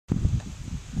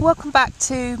Welcome back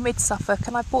to Mid-Suffolk,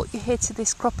 and I brought you here to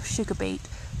this crop of sugar beet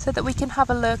so that we can have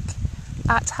a look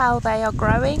at how they are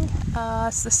growing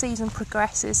as the season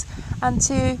progresses and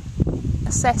to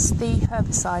assess the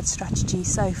herbicide strategy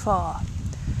so far.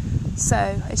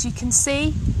 So as you can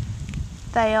see,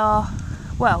 they are,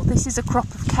 well, this is a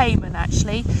crop of Cayman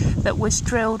actually that was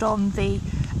drilled on the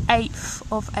 8th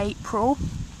of April.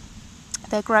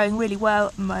 They're growing really well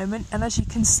at the moment, and as you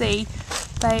can see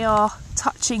they are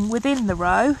touching within the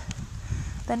row.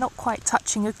 They're not quite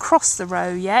touching across the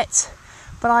row yet,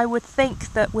 but I would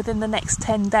think that within the next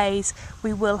 10 days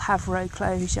we will have row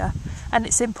closure, and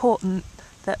it's important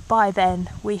that by then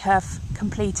we have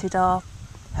completed our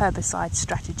herbicide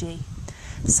strategy.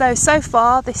 So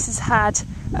far this has had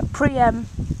a pre-em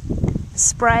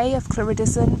spray of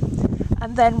chloridazine,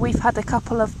 and then we've had a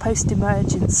couple of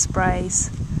post-emergence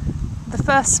sprays. The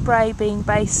first spray being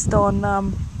based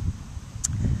on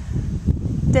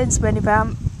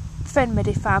densbenivam,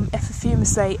 fenmidifam,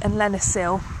 efferfumicate and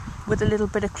lenasil, with a little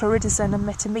bit of chloridazine and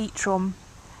metametron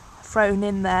thrown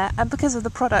in there. And because of the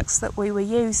products that we were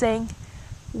using,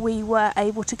 we were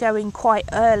able to go in quite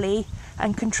early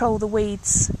and control the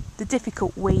weeds, the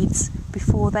difficult weeds,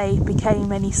 before they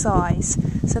became any size.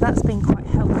 So that's been quite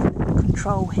helpful in the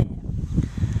control here.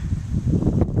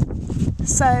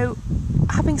 So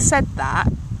having said that,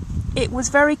 it was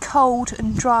very cold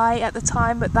and dry at the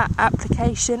time at that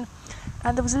application,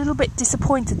 and I was a little bit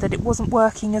disappointed that it wasn't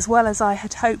working as well as I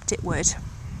had hoped it would.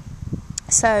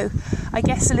 So I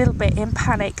guess a little bit in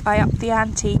panic I upped the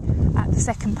ante at the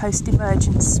second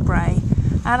post-emergence spray,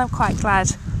 and I'm quite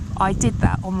glad I did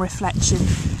that on reflection.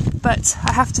 But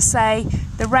I have to say,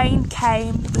 the rain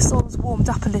came, the soil's warmed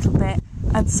up a little bit,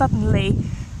 and suddenly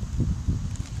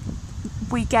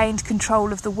we gained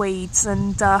control of the weeds,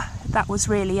 and that was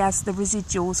really as the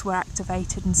residuals were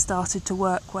activated and started to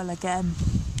work well again.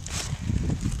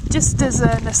 Just as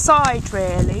an aside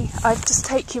really, I'd just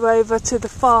take you over to the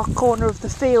far corner of the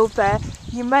field there.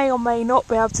 You may or may not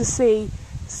be able to see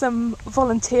some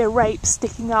volunteer rape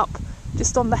sticking up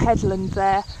just on the headland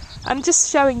there. I'm just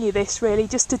showing you this really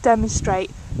just to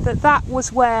demonstrate that that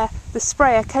was where the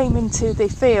sprayer came into the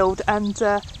field, and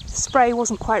the spray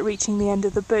wasn't quite reaching the end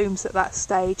of the booms at that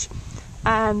stage.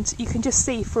 And you can just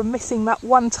see from missing that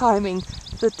one timing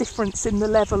the difference in the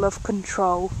level of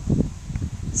control.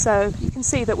 So you can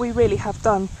see that we really have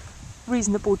done a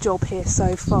reasonable job here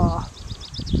so far.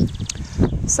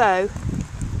 So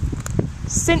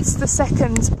since the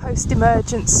second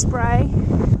post-emergence spray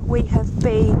we have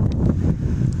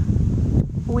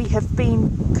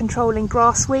been controlling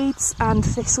grass weeds and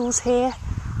thistles here,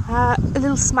 a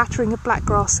little smattering of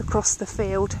blackgrass across the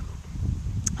field,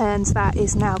 and that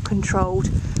is now controlled.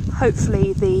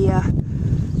 Hopefully the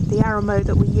aramo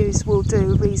that we use will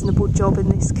do a reasonable job in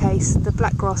this case. The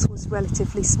blackgrass was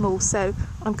relatively small, so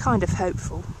I'm kind of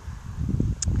hopeful.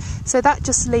 So that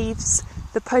just leaves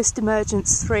the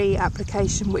post-emergence 3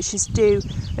 application, which is due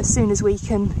as soon as we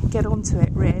can get onto it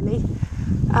really.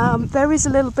 There is a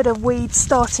little bit of weed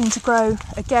starting to grow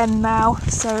again now,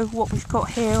 so what we've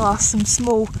got here are some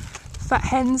small fat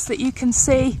hens that you can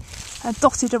see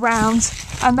dotted around,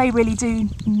 and they really do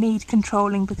need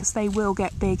controlling because they will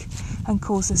get big and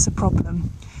cause us a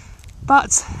problem.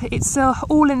 But it's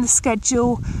all in the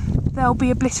schedule. They'll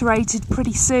be obliterated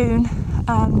pretty soon,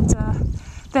 and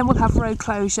then we'll have row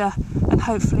closure, and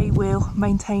hopefully we'll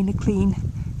maintain a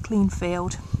clean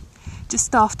field.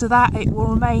 Just after that it will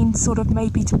remain sort of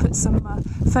maybe to put some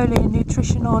foliar and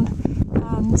nutrition on,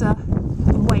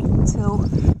 and wait until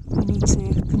we need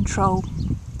to control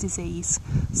disease.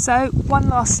 So one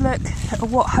last look at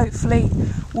what hopefully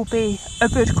will be a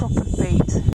good crop of beet.